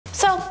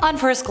Well, on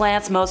first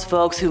glance, most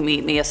folks who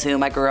meet me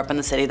assume I grew up in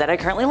the city that I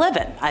currently live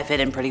in. I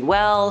fit in pretty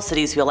well,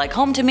 cities feel like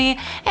home to me,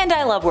 and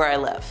I love where I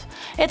live.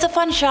 It's a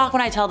fun shock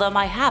when I tell them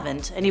I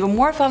haven't, and even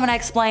more fun when I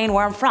explain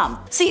where I'm from.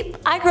 See,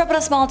 I grew up in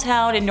a small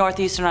town in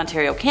northeastern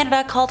Ontario,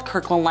 Canada called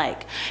Kirkland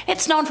Lake.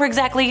 It's known for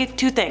exactly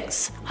two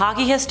things: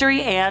 hockey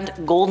history and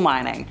gold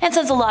mining. And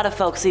since a lot of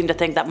folks seem to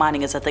think that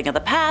mining is a thing of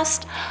the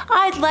past,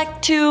 I'd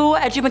like to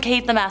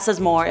educate the masses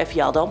more if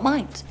y'all don't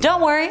mind.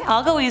 Don't worry,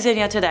 I'll go easy on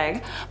you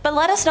today, but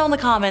let us know in the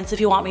comments if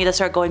you want me to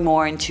start going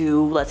more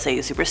into, let's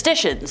say,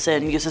 superstitions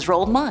and uses for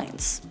old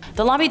mines.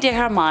 The Lambi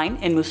Dehar mine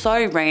in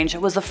Mussoorie Range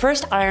was the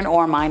first iron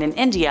ore mine in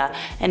India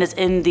and is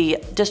in the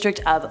district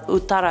of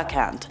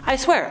Uttarakhand. I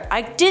swear,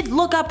 I did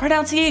look up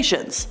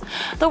pronunciations.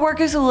 The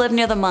workers who lived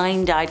near the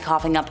mine died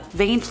coughing up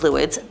vein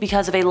fluids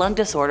because of a lung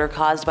disorder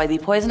caused by the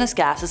poisonous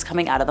gases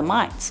coming out of the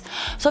mines.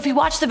 So if you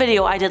watched the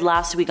video I did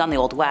last week on the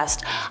Old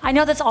West, I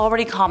know that's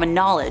already common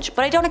knowledge,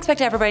 but I don't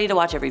expect everybody to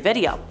watch every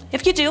video.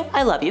 If you do,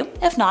 I love you.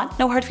 If not,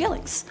 no hard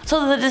feelings.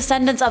 So the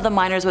descendants of the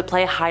miners would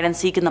play hide and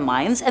seek in the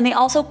mines, and they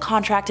also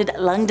contracted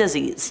lung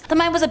disease. The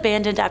mine was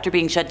abandoned after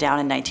being shut down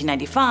in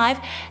 1995,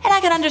 and I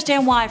can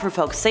understand why for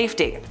folks'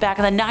 safety. Back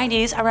in the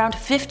 90s, around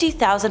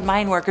 50,000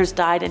 mine workers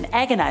died an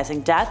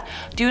agonizing death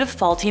due to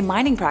faulty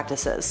mining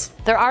practices.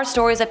 There are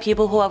stories that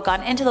people who have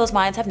gone into those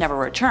mines have never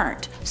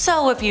returned.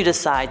 So if you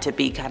decide to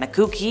be kinda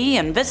kooky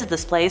and visit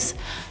this place,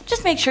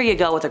 just make sure you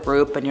go with a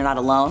group and you're not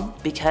alone,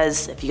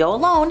 because if you go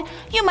alone,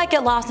 you might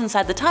get lost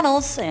inside the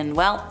tunnels and,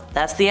 well,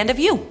 that's the end of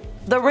you.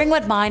 The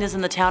Ringwood Mine is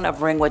in the town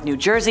of Ringwood, New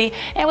Jersey,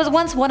 and was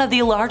once one of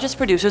the largest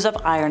producers of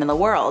iron in the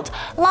world.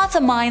 Lots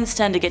of mines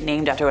tend to get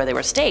named after where they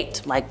were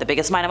staked. Like the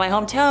biggest mine in my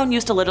hometown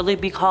used to literally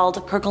be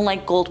called Kirkland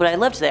Lake Gold when I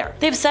lived there.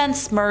 They've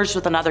since merged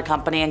with another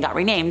company and got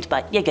renamed,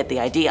 but you get the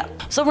idea.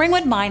 So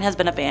Ringwood Mine has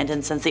been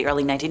abandoned since the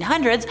early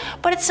 1900s,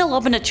 but it's still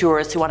open to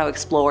tourists who want to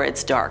explore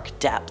its dark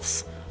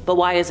depths. But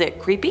why is it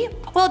creepy?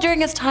 Well,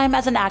 during its time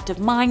as an active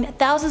mine,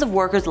 thousands of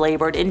workers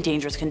labored in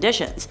dangerous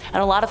conditions,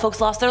 and a lot of folks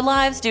lost their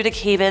lives due to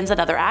cave-ins and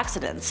other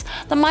accidents.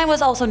 The mine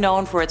was also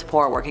known for its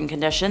poor working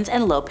conditions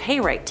and low pay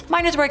rate.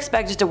 Miners were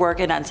expected to work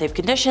in unsafe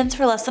conditions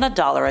for less than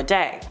 $1 a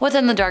day.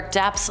 Within the dark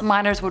depths,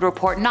 miners would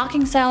report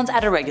knocking sounds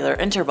at irregular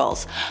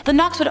intervals. The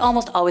knocks would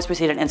almost always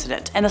precede an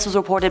incident, and this was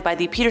reported by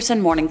the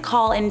Peterson Morning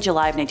Call in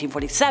July of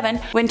 1947,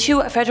 when two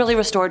federally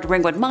restored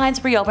Ringwood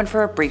mines reopened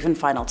for a brief and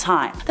final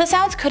time. The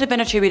sounds could have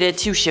been attributed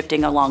to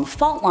shifting along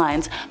fault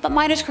lines, but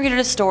miners created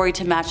a story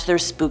to match their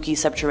spooky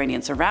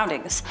subterranean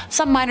surroundings.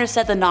 Some miners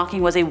said the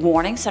knocking was a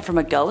warning sent from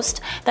a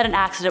ghost that an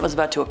accident was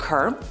about to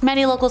occur.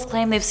 Many locals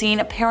claim they've seen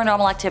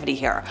paranormal activity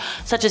here,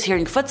 such as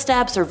hearing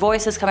footsteps or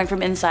voices coming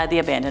from inside the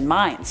abandoned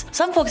mines.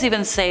 Some folks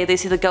even say they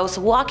see the ghosts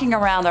walking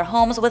around their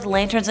homes with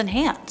lanterns in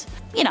hand.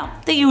 You know,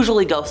 the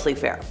usually ghostly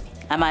fare.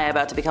 Am I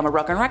about to become a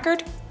broken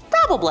record?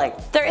 Probably.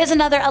 There is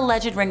another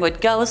alleged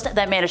Ringwood ghost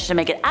that managed to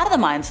make it out of the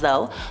mines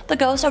though, the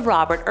ghost of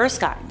Robert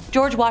Erskine.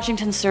 George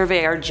Washington's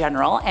surveyor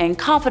general and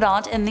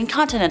confidant in the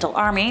Continental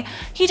Army,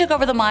 he took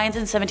over the mines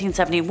in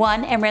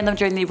 1771 and ran them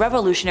during the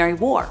Revolutionary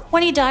War.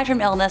 When he died from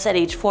illness at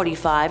age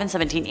 45 in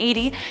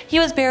 1780, he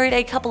was buried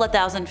a couple of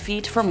thousand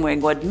feet from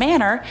Ringwood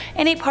Manor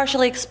in a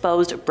partially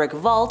exposed brick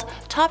vault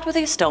topped with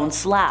a stone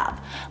slab.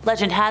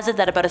 Legend has it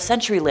that about a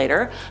century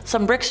later,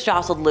 some bricks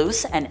jostled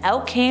loose and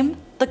out came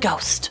the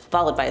ghost,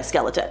 followed by a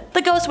skeleton.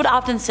 The ghost would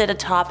often sit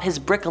atop his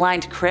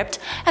brick-lined crypt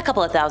a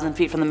couple of thousand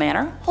feet from the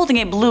manor, holding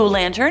a blue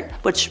lantern,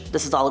 which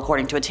this is all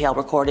according to a tale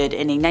recorded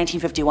in a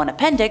 1951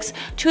 appendix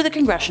to the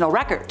Congressional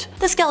Record.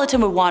 The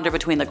skeleton would wander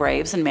between the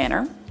graves and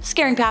manor,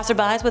 scaring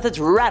passerbys with its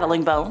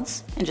rattling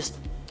bones, and just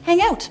hang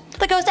out.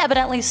 The ghost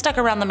evidently stuck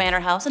around the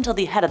manor house until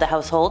the head of the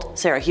household,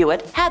 Sarah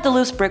Hewitt, had the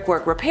loose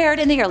brickwork repaired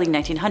in the early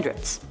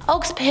 1900s.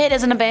 Oak's Pit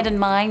is an abandoned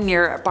mine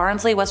near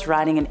Barnsley, West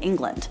Riding in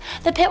England.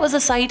 The pit was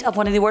the site of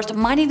one of the worst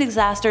mining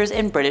disasters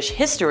in British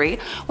history,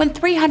 when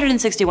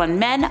 361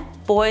 men,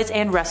 boys,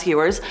 and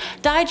rescuers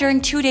died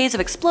during 2 days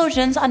of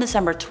explosions on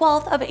December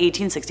 12th of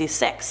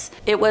 1866.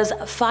 It was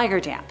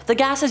fire damp, the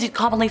gases you'd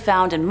commonly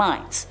found in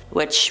mines,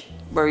 which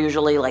were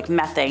usually like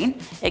methane,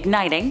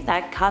 igniting,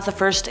 that caused the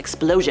first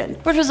explosion,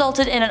 which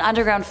resulted in an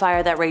underground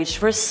fire that raged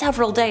for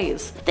several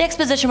days. The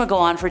exposition would go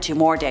on for 2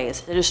 more days,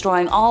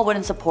 destroying all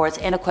wooden supports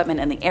and equipment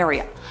in the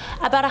area.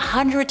 About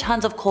 100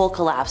 tons of coal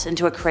collapsed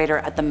into a crater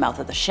at the mouth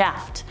of the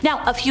shaft.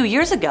 Now, a few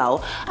years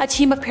ago, a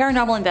team of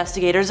paranormal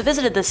investigators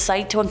visited this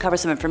site to uncover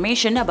some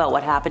information about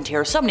what happened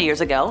here so many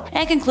years ago,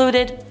 and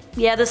concluded,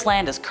 yeah, this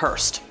land is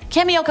cursed.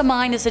 Kamioka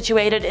Mine is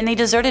situated in a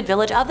deserted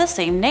village of the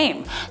same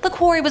name. The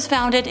quarry was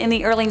founded in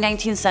the early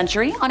 19th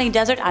century on a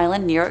desert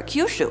island near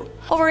Kyushu.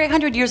 Over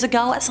 100 years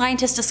ago,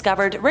 scientists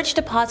discovered rich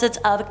deposits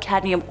of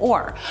cadmium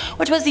ore,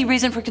 which was the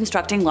reason for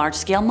constructing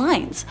large-scale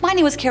mines.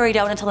 Mining was carried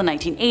out until the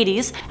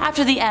 1980s.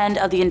 After the end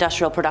of the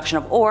industrial production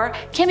of ore,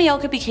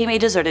 Kamioka became a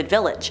deserted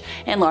village,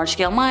 and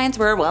large-scale mines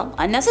were, well,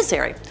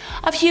 unnecessary.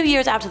 A few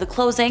years after the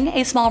closing,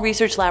 a small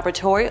research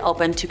laboratory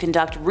opened to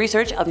conduct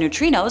research of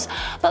neutrinos,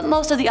 but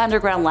most of the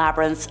underground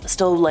labyrinths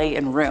still lay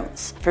in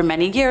ruins. For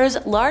many years,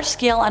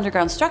 large-scale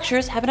underground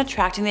structures have been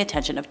attracting the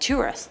attention of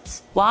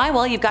tourists. Why?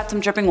 Well, you've got some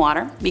dripping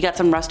water, you got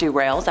some rusty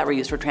rails that were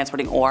used for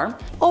transporting ore.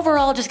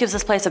 Overall, it just gives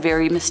this place a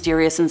very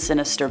mysterious and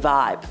sinister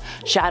vibe.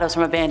 Shadows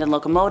from abandoned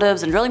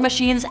locomotives and drilling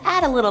machines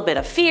add a little bit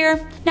of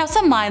fear. Now,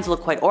 some mines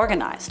look quite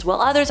organized, while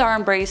others are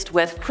embraced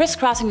with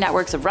crisscrossing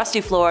networks of rusty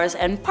floors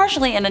and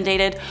partially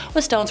inundated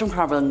with stones from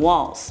crumbling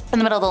walls. In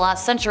the middle of the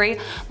last century,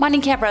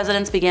 mining camp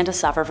residents began to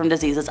suffer from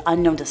diseases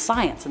unknown to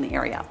science in the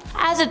area.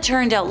 As it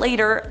turned out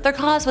later, their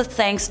cause was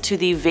thanks to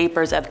the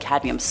vapors of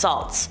cadmium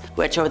salts,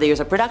 which over the years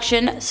of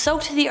production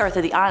soaked the earth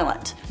of the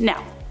island.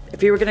 Now,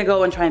 if you were going to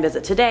go and try and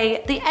visit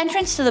today, the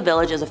entrance to the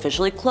village is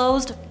officially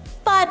closed,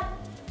 but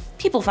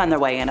people find their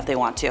way in if they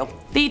want to.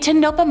 The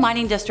Tonopah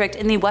mining district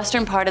in the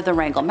western part of the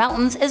Wrangell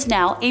Mountains is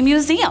now a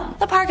museum.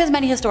 The park has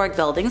many historic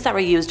buildings that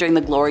were used during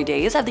the glory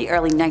days of the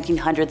early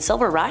 1900s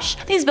silver rush.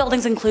 These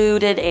buildings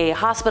included a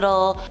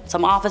hospital,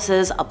 some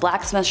offices, a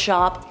blacksmith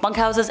shop,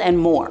 bunkhouses, and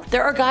more.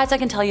 There are guides that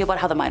can tell you about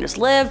how the miners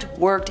lived,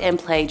 worked, and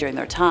played during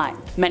their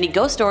time. Many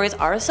ghost stories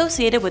are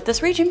associated with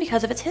this region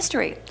because of its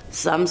history.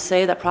 Some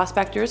say that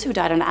prospectors who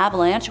died in an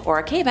avalanche or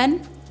a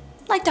cave-in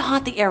like to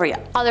haunt the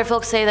area. Other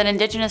folks say that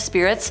indigenous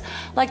spirits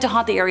like to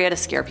haunt the area to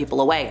scare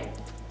people away.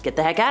 Get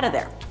the heck out of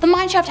there. The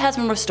mine shaft has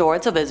been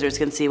restored so visitors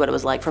can see what it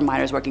was like for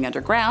miners working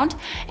underground,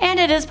 and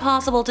it is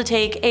possible to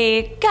take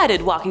a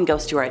guided walking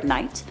ghost tour at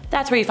night.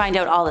 That's where you find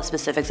out all the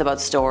specifics about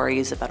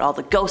stories, about all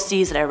the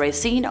ghosties that everybody's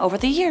seen over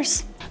the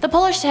years. The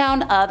Polish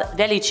town of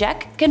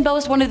Velichek can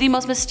boast one of the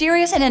most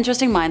mysterious and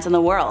interesting mines in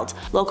the world.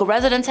 Local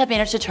residents have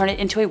managed to turn it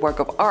into a work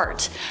of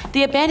art.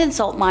 The abandoned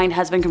salt mine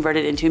has been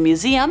converted into a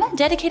museum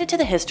dedicated to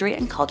the history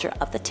and culture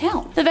of the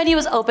town. The venue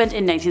was opened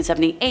in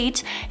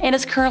 1978 and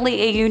is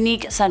currently a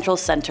unique central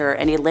center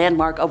and a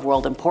landmark of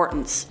world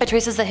importance. It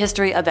traces the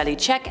history of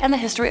Velichek and the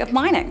history of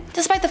mining.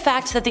 Despite the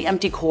fact that the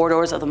empty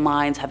corridors of the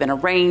mines have been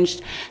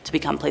arranged to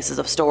become places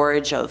of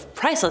storage of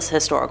priceless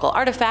historical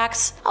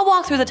artifacts, a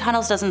walk through the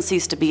tunnels doesn't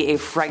cease to be a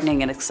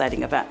frightening and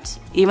exciting event.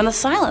 Even the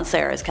silence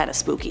there is kind of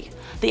spooky.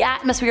 The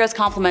atmosphere is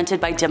complemented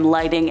by dim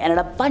lighting and an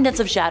abundance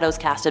of shadows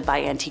casted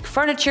by antique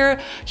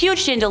furniture, huge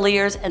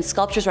chandeliers, and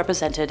sculptures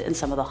represented in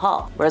some of the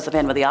hall. Where's the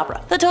Phantom of the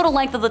Opera? The total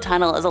length of the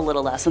tunnel is a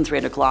little less than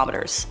 300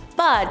 kilometers,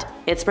 but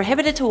it's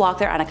prohibited to walk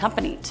there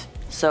unaccompanied.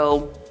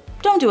 So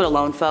don't do it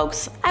alone,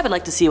 folks. I would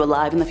like to see you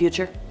alive in the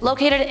future.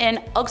 Located in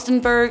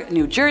Augustenburg,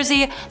 New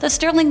Jersey, the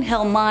Sterling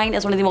Hill Mine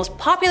is one of the most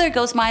popular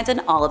ghost mines in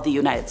all of the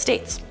United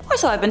States. Or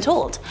so I've been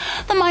told.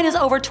 The mine is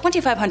over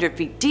 2,500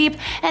 feet deep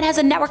and has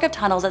a network of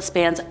tunnels that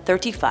spans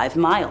 35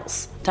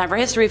 miles. Time for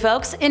history,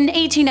 folks. In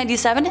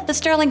 1897, the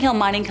Sterling Hill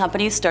Mining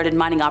Company started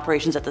mining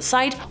operations at the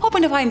site,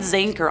 hoping to find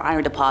zinc or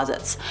iron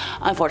deposits.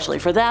 Unfortunately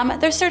for them,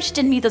 their search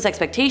didn't meet those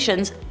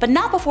expectations, but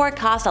not before it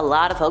cost a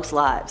lot of folks'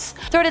 lives.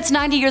 Throughout its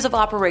 90 years of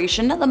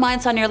operation, the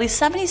mine saw nearly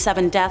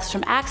 77 deaths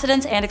from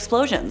accidents and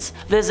explosions.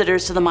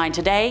 Visitors to the mine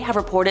today have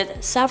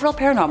reported several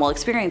paranormal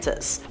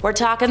experiences. We're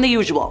talking the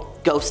usual: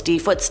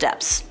 ghosty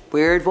footsteps,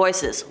 weird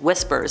voices,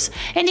 whispers,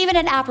 and even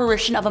an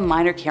apparition of a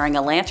miner carrying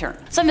a lantern.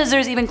 Some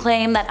visitors even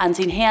claim that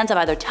unseen hands have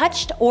either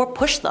touched or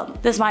pushed them.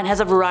 This mine has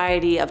a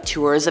variety of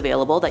tours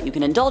available that you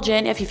can indulge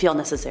in if you feel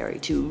necessary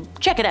to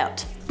check it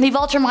out. The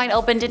Vulture Mine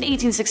opened in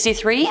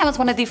 1863 and was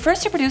one of the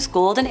first to produce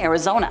gold in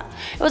Arizona.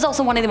 It was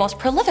also one of the most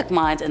prolific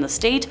mines in the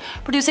state,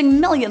 producing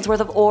millions worth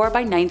of ore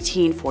by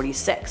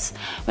 1946.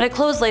 When it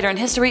closed later in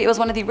history, it was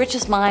one of the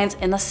richest mines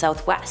in the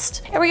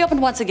Southwest. It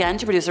reopened once again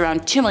to produce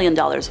around $2 million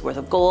worth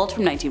of gold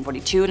from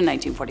 1942 to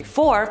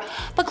 1944,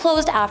 but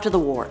closed after the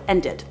war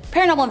ended.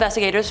 Paranormal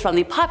investigators from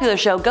the popular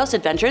show Ghost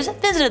Adventures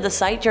visited the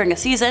site during a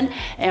season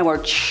and were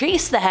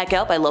chased the heck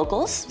out by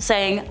locals,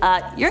 saying,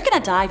 "You're gonna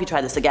die if you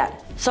try this again."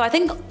 So I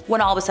think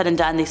when all was said and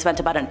done, they spent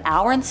about an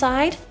hour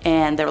inside,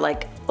 and they were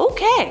like,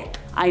 okay.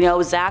 I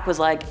know Zach was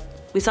like,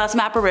 we saw some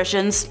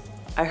apparitions.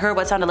 I heard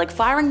what sounded like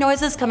firing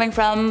noises coming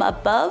from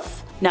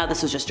above. Now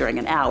this was just during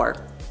an hour,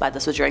 but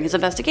this was during his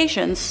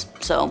investigations,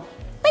 so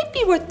might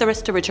be worth the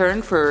risk to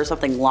return for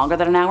something longer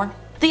than an hour.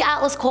 The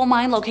Atlas coal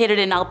mine, located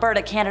in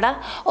Alberta,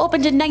 Canada,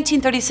 opened in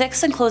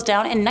 1936 and closed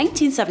down in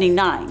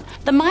 1979.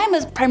 The mine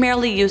was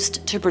primarily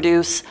used to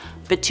produce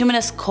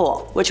bituminous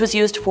coal, which was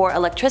used for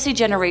electricity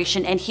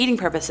generation and heating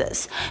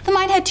purposes. The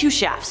mine had two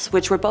shafts,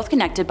 which were both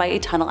connected by a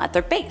tunnel at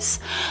their base.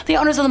 The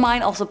owners of the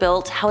mine also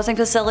built housing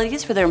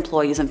facilities for their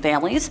employees and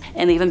families,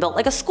 and they even built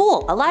like a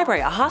school, a library,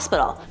 a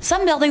hospital.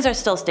 Some buildings are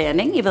still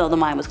standing, even though the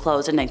mine was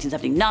closed in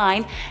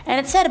 1979, and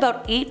it said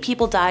about 8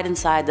 people died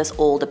inside this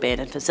old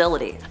abandoned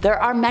facility.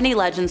 There are many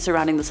legends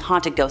surrounding this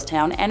haunted ghost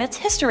town and its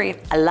history.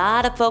 A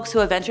lot of folks who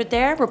have ventured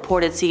there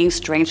reported seeing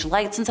strange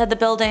lights inside the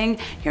building,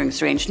 hearing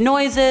strange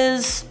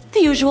noises. The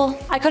usual.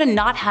 I couldn't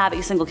not have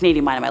a single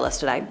Canadian mine on my list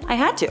today. I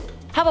had to.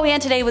 How about we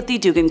end today with the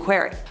Dugan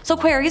Quarry? So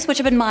quarries, which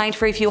have been mined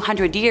for a few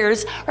hundred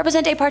years,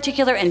 represent a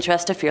particular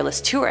interest to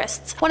fearless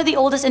tourists. One of the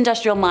oldest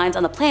industrial mines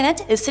on the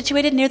planet is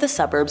situated near the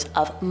suburbs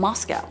of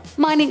Moscow.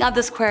 Mining of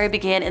this quarry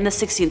began in the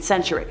 16th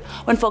century,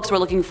 when folks were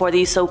looking for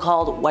the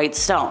so-called white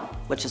stone,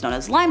 which is known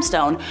as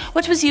limestone,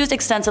 which was used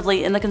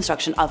extensively in the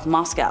construction of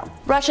Moscow.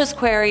 Russia's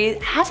quarry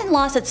hasn't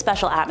lost its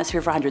special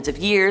atmosphere for hundreds of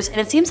years, and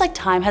it seems like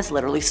time has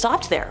literally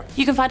stopped there.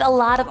 You can find a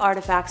lot of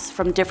artifacts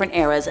from different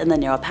eras in the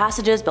narrow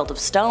passages built of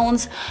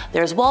stones.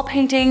 There's wall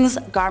paintings,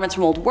 garments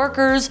from old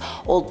workers,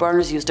 old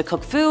burners used to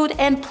cook food,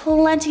 and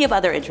plenty of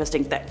other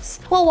interesting things.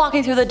 While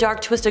walking through the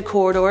dark, twisted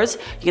corridors,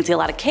 you can see a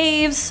lot of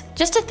caves.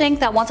 Just to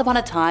think that once upon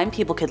a time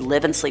people could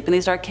live and sleep in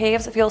these dark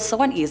caves feels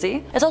so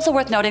uneasy. It's also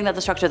worth noting that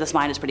the structure of this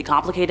mine is pretty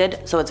complicated,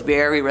 so it's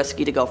very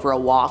risky to go for a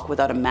walk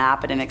without a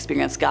map and an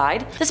experienced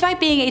guide. Despite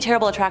being a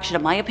terrible attraction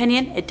in my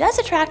opinion, it does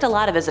attract a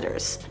lot of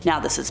visitors. Now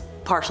this is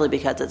partially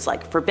because it's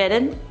like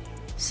forbidden,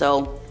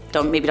 so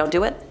maybe don't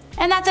do it.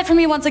 And that's it for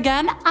me once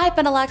again. I've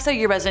been Alexa,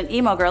 your resident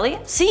emo girly.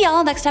 See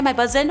y'all next time I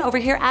buzz in over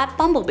here at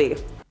Bumblebee.